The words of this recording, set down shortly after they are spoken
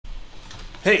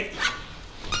Hey.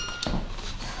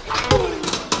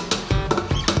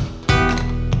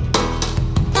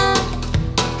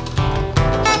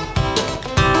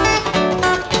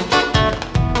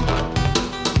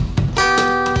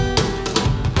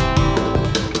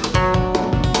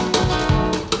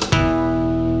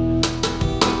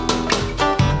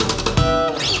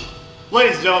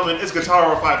 Ladies and gentlemen, it's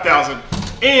Guitar 5000,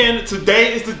 and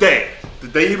today is the day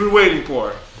you've been waiting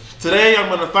for. Today I'm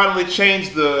going to finally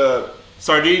change the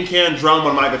sardine can drum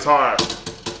on my guitar.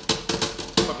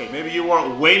 Okay, maybe you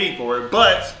weren't waiting for it,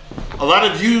 but a lot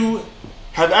of you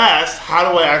have asked,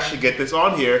 how do I actually get this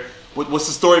on here? What's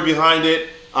the story behind it?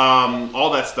 All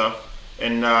that stuff.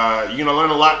 And you're going to learn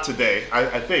a lot today,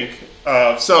 I think.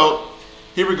 So,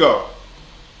 here we go.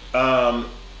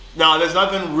 Now, there's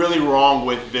nothing really wrong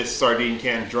with this sardine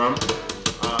can drum.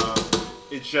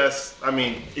 It's just, I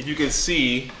mean, if you can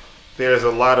see, there's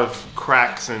a lot of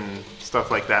cracks and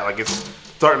stuff like that. Like, it's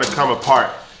starting to come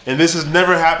apart. And this has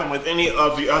never happened with any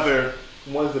of the other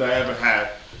ones that I ever had.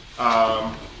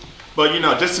 But, you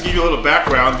know, just to give you a little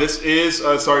background, this is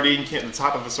a sardine can, the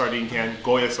top of a sardine can,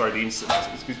 Goya sardines,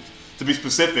 to be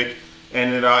specific.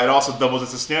 And it also doubles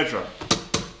as a snare drum.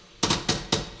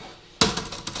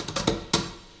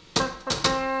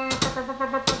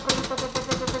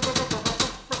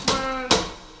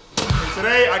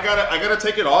 Today I gotta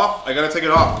take it off.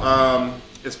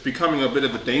 It's becoming a bit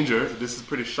of a danger. This is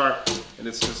pretty sharp and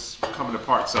it's just coming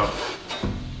apart. So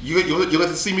you'll get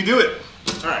to see me do it.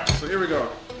 All right, so here we go.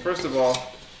 First of all,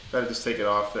 gotta just take it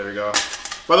off. There we go.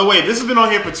 By the way, this has been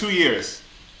on here for 2 years.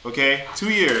 Okay,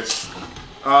 2 years.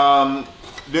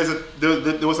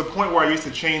 There was a point where I used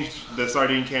to change the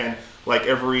sardine can like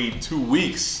every 2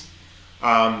 weeks,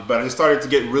 but I just started to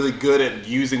get really good at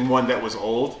using one that was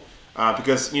old.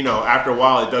 Because, you know, after a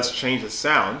while it does change the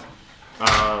sound.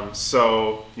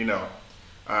 So, you know,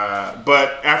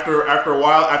 but after a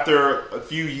while, after a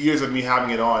few years of me having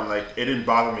it on, like, it didn't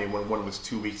bother me when one was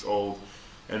 2 weeks old.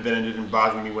 And then it didn't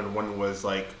bother me when one was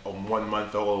like 1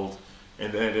 month old.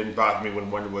 And then it didn't bother me when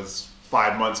one was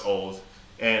 5 months old.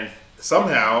 And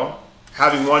somehow,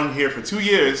 having one here for 2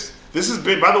 years, this has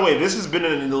been, by the way, this has been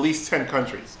in at least 10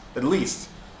 countries, at least.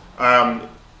 I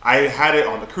had it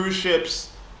on the cruise ships.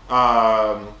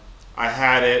 I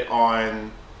had it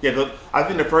on, I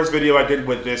think the first video I did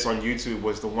with this on YouTube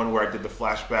was the one where I did the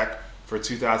flashback for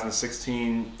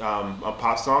 2016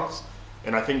 pop songs.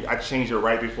 And I think I changed it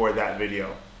right before that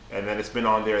video. And then it's been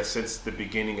on there since the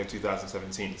beginning of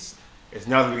 2017. It's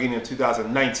now the beginning of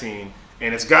 2019,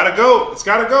 and it's gotta go. It's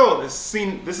gotta go. I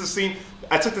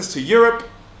took this to Europe.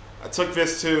 I took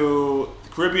this to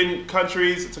Caribbean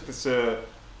countries. I took this to,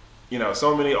 you know,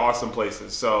 so many awesome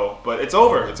places. So, but it's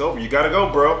over. It's over. You gotta go,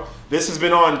 bro. This has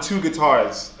been on 2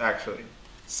 guitars, actually.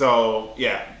 So,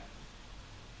 yeah.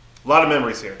 A lot of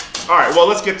memories here. All right, well,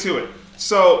 let's get to it.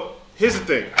 So, here's the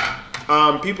thing.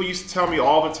 People used to tell me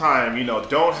all the time, you know,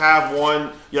 don't have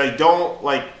one,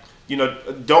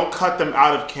 don't cut them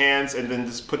out of cans and then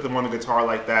just put them on the guitar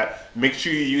like that. Make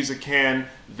sure you use a can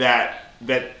that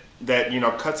you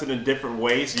know, cuts it in different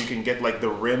ways so you can get like the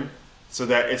rim, so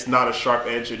that it's not a sharp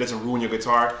edge, it doesn't ruin your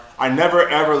guitar. I never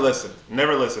ever listened,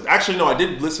 never listened. Actually, no, I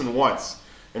did listen once.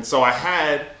 And so I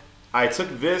took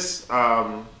this,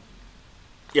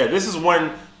 this is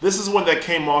one that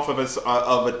came off of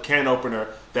a can opener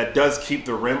that does keep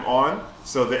the rim on,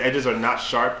 so the edges are not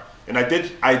sharp. And I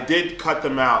did cut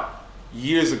them out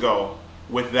years ago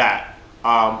with that,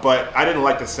 but I didn't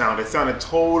like the sound. It sounded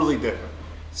totally different.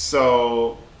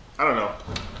 So, I don't know.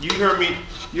 You heard me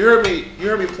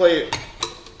play it.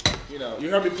 You know, you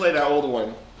heard me play that old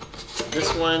one. This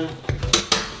one,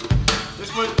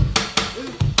 it's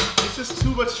just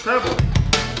too much treble.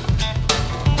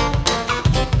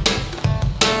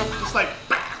 Just like,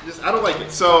 I don't like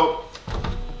it. So,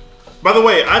 by the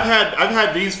way, I've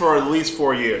had these for at least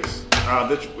 4 years.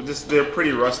 They're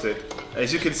pretty rusted.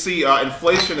 As you can see,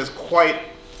 inflation is quite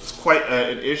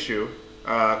an issue,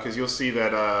 because you'll see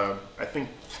that I think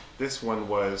this one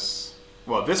was,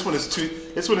 well, this one is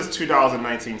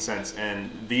 $2.19, and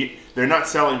they're not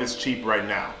selling this cheap right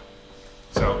now.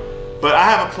 So, but I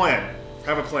have a plan.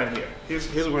 Here. Here's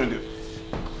what we're gonna do.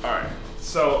 All right.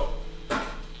 So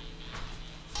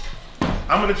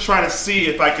I'm gonna try to see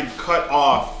if I can cut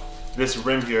off this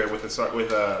rim here with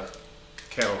a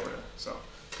can opener. So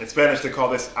in Spanish they call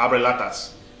this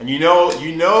abrelatas. And you know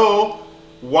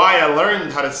why I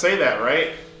learned how to say that,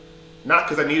 right? Not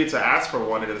because I needed to ask for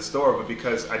one at the store, but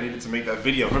because I needed to make that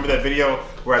video. Remember that video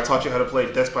where I taught you how to play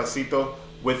Despacito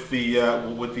with the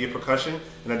percussion,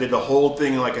 and I did the whole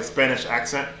thing in like a Spanish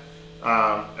accent,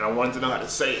 and I wanted to know how to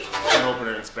say it, an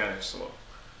opener in Spanish. So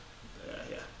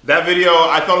That video,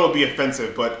 I thought it would be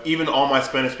offensive, but even all my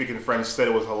Spanish-speaking friends said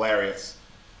it was hilarious.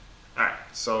 All right,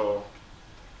 so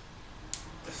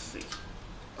let's see.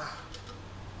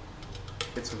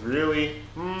 It's really,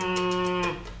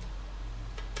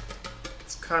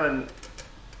 it's kind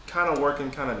of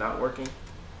working, kind of not working.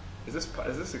 Is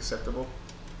this acceptable?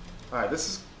 All right, this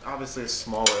is obviously a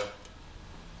smaller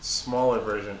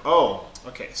version. Oh,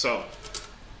 okay, so.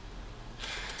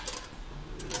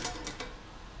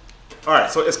 All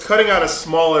right, so it's cutting out a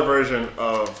smaller version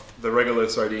of the regular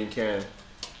sardine can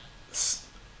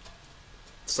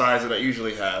size that I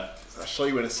usually have. I'll show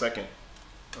you in a second.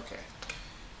 Okay.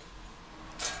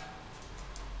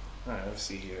 All right, let's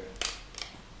see here.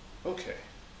 Okay.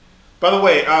 By the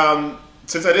way,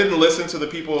 since I didn't listen to the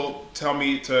people tell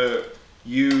me to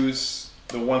use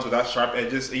the ones without sharp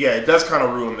edges, yeah, it does kind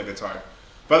of ruin the guitar.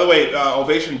 By the way,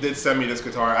 Ovation did send me this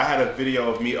guitar. I had a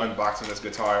video of me unboxing this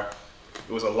guitar.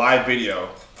 It was a live video,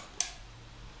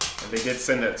 and they did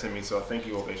send that to me, so thank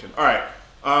you, Ovation. All right,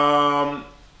 I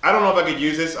don't know if I could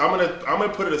use this. I'm gonna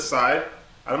put it aside.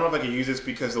 I don't know if I could use this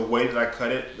because the way that I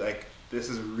cut it, like this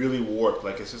is really warped.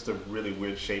 Like it's just a really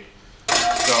weird shape. So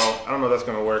I don't know if that's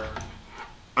gonna work.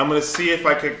 I'm gonna see if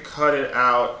I could cut it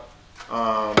out.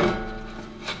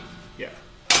 Yeah,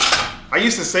 I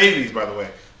used to save these, by the way,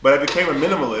 but I became a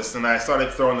minimalist and I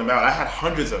started throwing them out. I had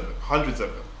hundreds of them.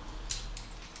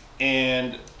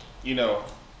 And, you know,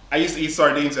 I used to eat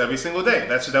sardines every single day.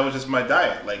 That was just my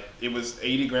diet. Like, it was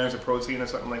 80 grams of protein or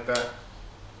something like that.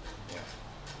 Yeah.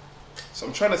 So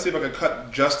I'm trying to see if I could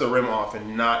cut just the rim off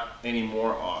and not any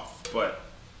more off. But,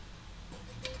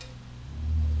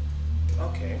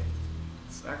 okay.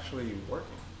 It's actually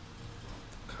working.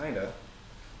 Kinda.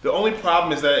 The only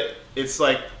problem is that it's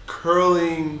like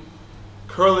curling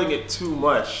it too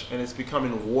much and it's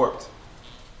becoming warped.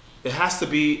 It has to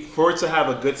be, for it to have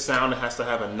a good sound, it has to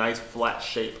have a nice flat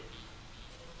shape.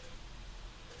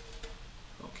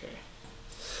 Okay.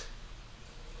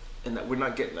 And that we're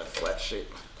not getting that flat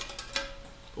shape.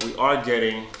 But we are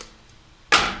getting,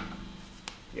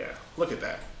 yeah, look at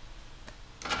that.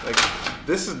 Like,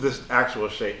 this is the actual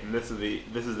shape, and this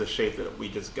is the shape that we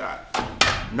just got.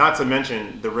 Not to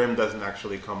mention, the rim doesn't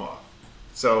actually come off.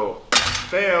 So,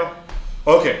 fail.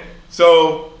 Okay,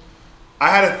 so I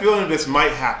had a feeling this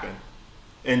might happen.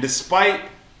 And despite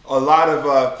a lot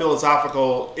of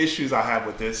philosophical issues I have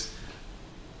with this,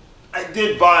 I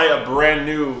did buy a brand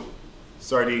new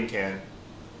sardine can.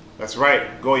 That's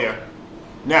right, Goya.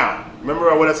 Now,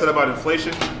 remember what I said about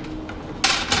inflation?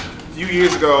 A few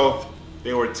years ago,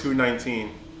 they were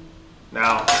 $2.19.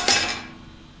 Now,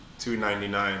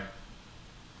 $2.99.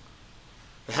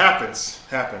 It happens.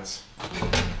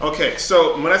 Okay,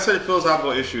 so when I said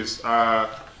philosophical issues,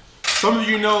 some of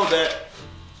you know that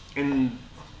in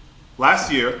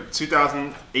last year,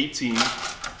 2018,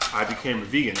 I became a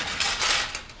vegan.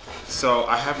 So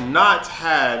I have not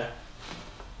had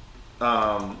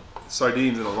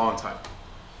sardines in a long time.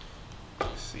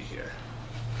 Let's see here.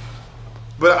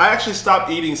 But I actually stopped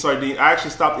eating sardines. I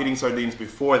actually stopped eating sardines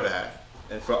before that,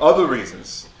 and for other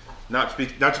reasons. Not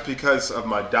just because of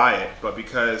my diet, but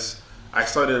because I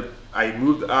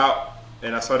moved out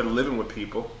and I started living with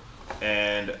people.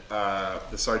 And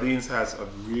the sardines has a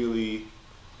really,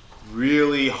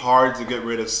 really hard to get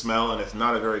rid of smell, and it's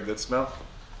not a very good smell.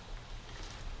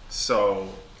 So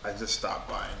I just stopped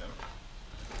buying them,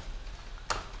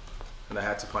 and I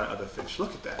had to find other fish.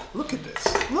 Look at that! Look at this!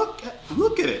 Look at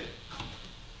it!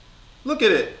 Look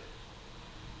at it!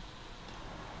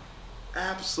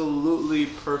 Absolutely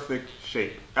perfect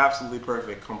shape. Absolutely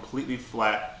perfect. Completely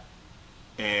flat,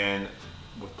 and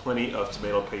with plenty of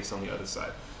tomato paste on the other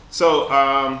side. So,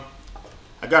 I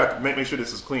gotta make sure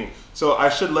this is clean. So I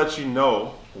should let you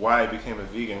know why I became a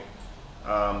vegan.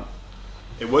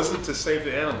 It wasn't to save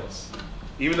the animals.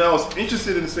 Even though I was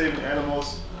interested in saving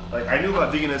animals, like I knew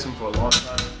about veganism for a long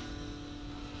time.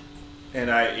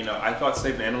 And I thought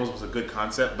saving animals was a good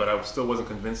concept, but I still wasn't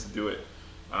convinced to do it.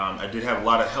 I did have a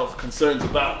lot of health concerns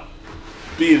about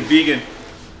being vegan.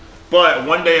 But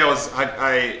one day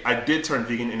I did turn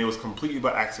vegan, and it was completely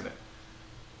by accident.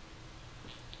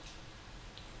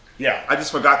 Yeah, I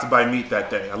just forgot to buy meat that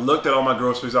day. I looked at all my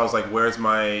groceries. I was like, "Where's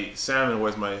my salmon?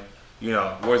 Where's my,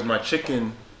 where's my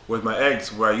chicken? Where's my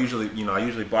eggs?" Where I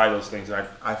usually buy those things, and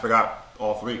I forgot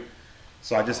all three.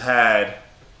 So I just had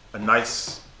a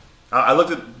nice. I looked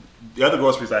at the other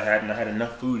groceries I had, and I had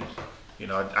enough food.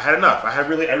 I had enough. I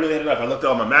really had enough. I looked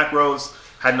at all my macros,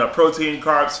 had enough protein,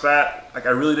 carbs, fat. Like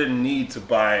I really didn't need to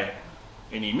buy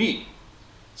any meat.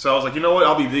 So I was like, you know what?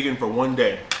 I'll be vegan for one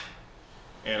day.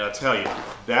 And I'll tell you,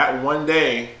 that one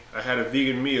day I had a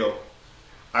vegan meal.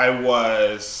 I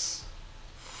was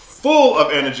full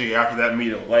of energy after that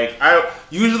meal. Like I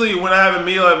usually when I have a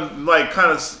meal, I'm like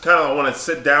kind of want to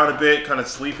sit down a bit, kind of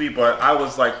sleepy, but I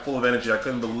was like full of energy. I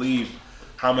couldn't believe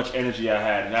how much energy I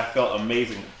had, and I felt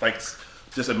amazing. Like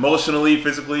just emotionally,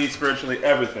 physically, spiritually,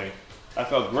 everything. I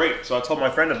felt great. So I told my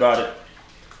friend about it,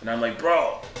 and I'm like,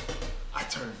 bro, I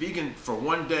turned vegan for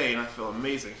one day, and I feel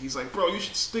amazing. He's like, bro, you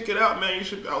should stick it out, man. You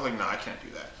should. I was like, nah, I can't do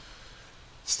that.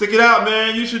 Stick it out,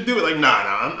 man. You should do it. Like,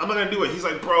 nah, I'm not gonna do it. He's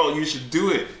like, bro, you should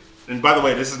do it. And by the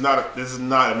way, this is not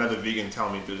another vegan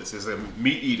telling me to do this. This is a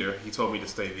meat eater. He told me to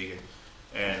stay vegan,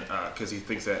 and because he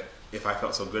thinks that if I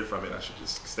felt so good from it, I should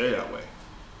just stay that way.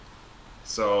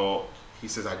 So he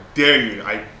says, I dare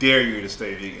you to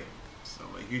stay vegan. So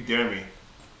I'm like, you dare me?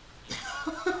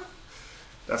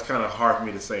 That's kind of hard for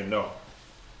me to say no.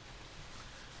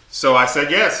 So I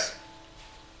said yes.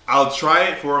 I'll try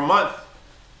it for a month.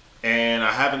 And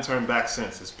I haven't turned back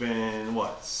since. It's been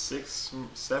what, 6,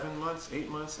 7 months, 8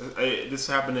 months? This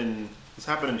happened in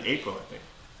April, I think.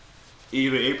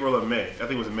 Either April or May. I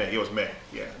think it was May. It was May.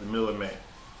 Yeah, in the middle of May.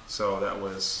 So that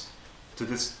was to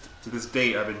this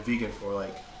date. I've been vegan for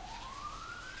like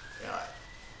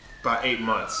about 8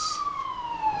 months.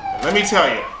 And let me tell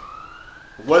you,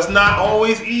 it was not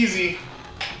always easy.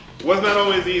 It was not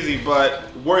always easy,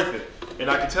 but worth it. And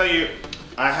I can tell you,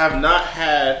 I have not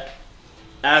had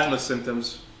asthma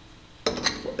symptoms,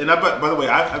 and by the way,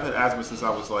 I've had asthma since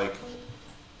I was like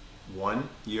 1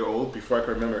 year old, before I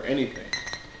could remember anything.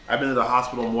 I've been to the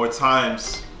hospital more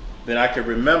times than I could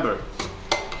remember,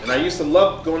 and I used to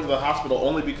love going to the hospital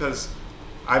only because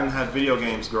I didn't have video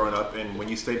games growing up, and when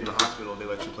you stayed in the hospital, they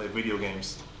let you play video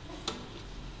games.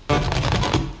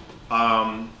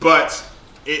 But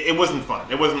it wasn't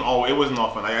fun. It wasn't all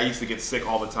fun. I used to get sick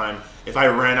all the time. If I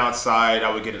ran outside,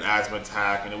 I would get an asthma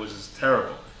attack, and it was just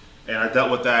terrible. And I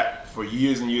dealt with that for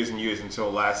years and years and years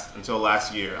until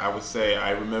last year. I would say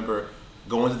I remember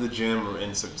going to the gym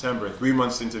in September, 3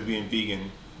 months into being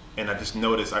vegan, and I just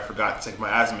noticed I forgot to take my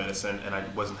asthma medicine, and I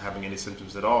wasn't having any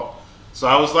symptoms at all. So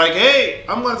I was like, hey,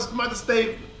 I'm about to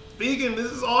stay vegan.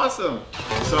 This is awesome.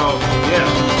 So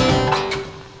yeah.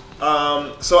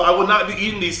 So I will not be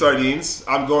eating these sardines.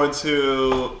 I'm going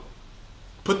to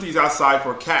put these outside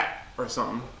for a cat or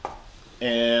something,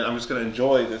 and I'm just gonna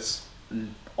enjoy this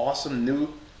awesome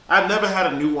new. I've never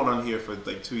had a new one on here for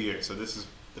like 2 years, so this is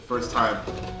the first time.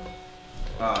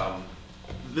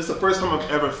 This is the first time I've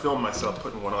ever filmed myself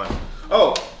putting one on.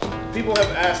 Oh, people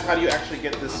have asked, how do you actually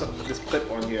get this clip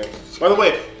on here? By the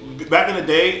way, back in the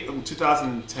day, in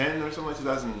 2010 or something like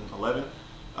 2011,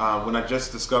 when I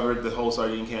just discovered the whole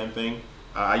sardine can thing,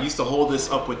 I used to hold this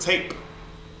up with tape,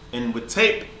 and with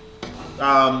tape,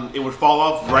 it would fall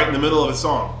off right in the middle of a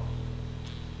song.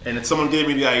 And then someone gave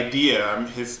me the idea.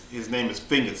 His name is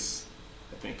Fingers,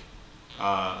 I think.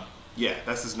 Yeah,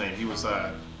 that's his name. He was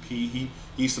he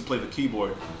used to play the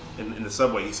keyboard in the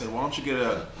subway. He said, "Why don't you get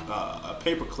a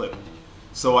paper clip?"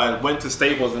 So I went to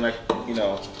Staples and I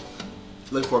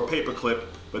looked for a paper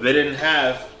clip, but they didn't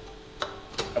have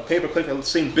a paper clip that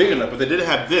seemed big enough. But they did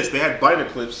have this. They had binder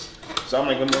clips. So I'm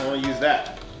like, I'm gonna use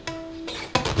that.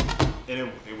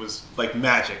 And it was like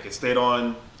magic. It stayed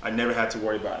on. I never had to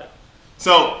worry about it.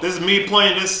 So this is me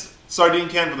playing this sardine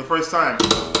can for the first time.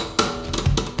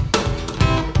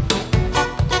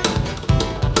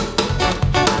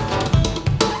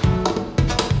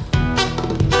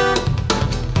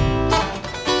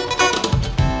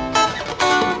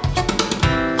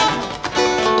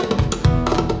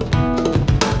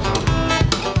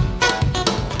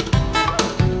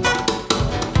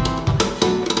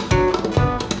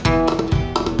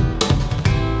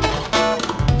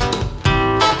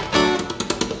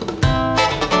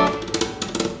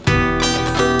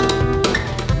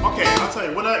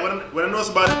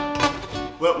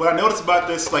 What I noticed about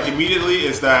this, like immediately,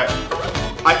 is that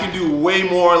I can do way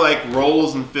more like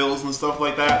rolls and fills and stuff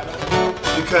like that,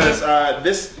 because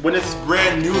when it's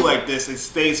brand new like this, it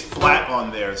stays flat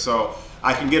on there, so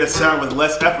I can get a sound with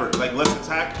less effort, like less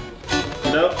attack,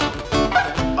 you know.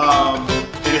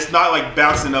 And it's not like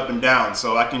bouncing up and down,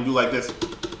 so I can do like this,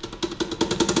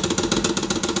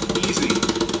 easy.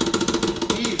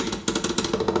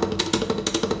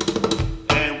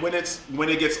 When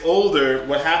it gets older,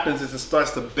 what happens is it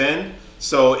starts to bend,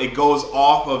 so it goes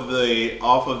off of the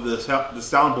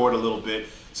soundboard a little bit,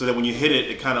 so that when you hit it,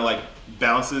 it kind of like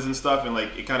bounces and stuff, and like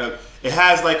it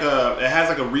has like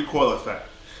a recoil effect.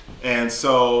 And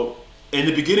so in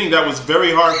the beginning, that was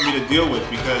very hard for me to deal with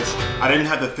because I didn't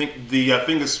have the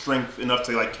finger strength enough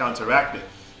to like counteract it.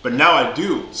 But now I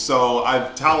do, so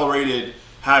I've tolerated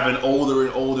having older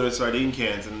and older sardine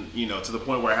cans, and to the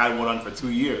point where I had one on for 2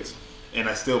 years. And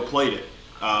I still played it.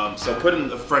 So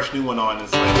putting a fresh new one on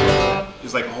is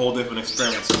like a whole different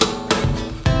experience.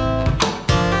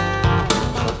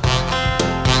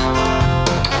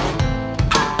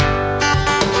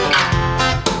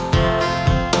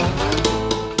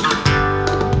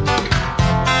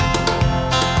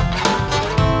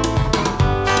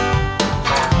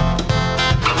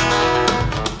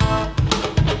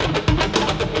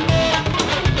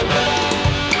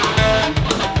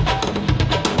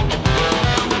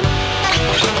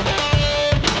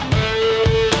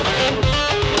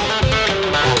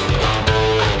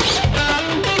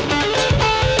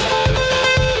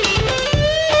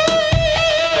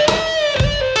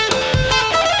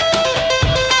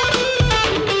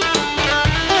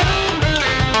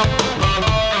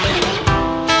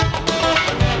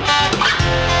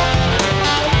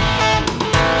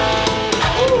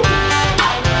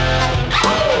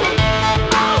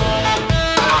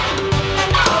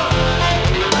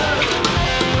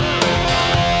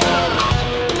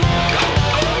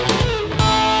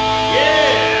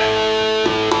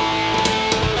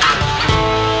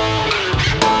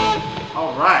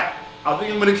 I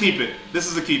think I'm gonna keep it. This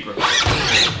is a keeper.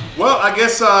 Well, I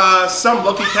guess some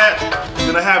lucky cat is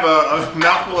gonna have a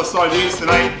mouthful of sardines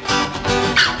tonight.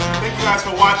 Thank you guys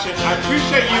for watching. I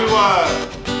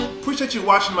appreciate you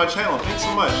watching my channel. Thanks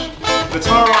so much.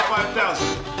 Guitar 5000.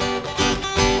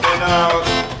 And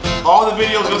all the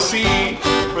videos you'll see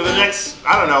for the next,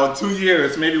 I don't know, 2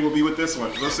 years, maybe we'll be with this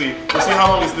one. We'll see. We'll see how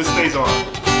long this stays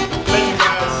on.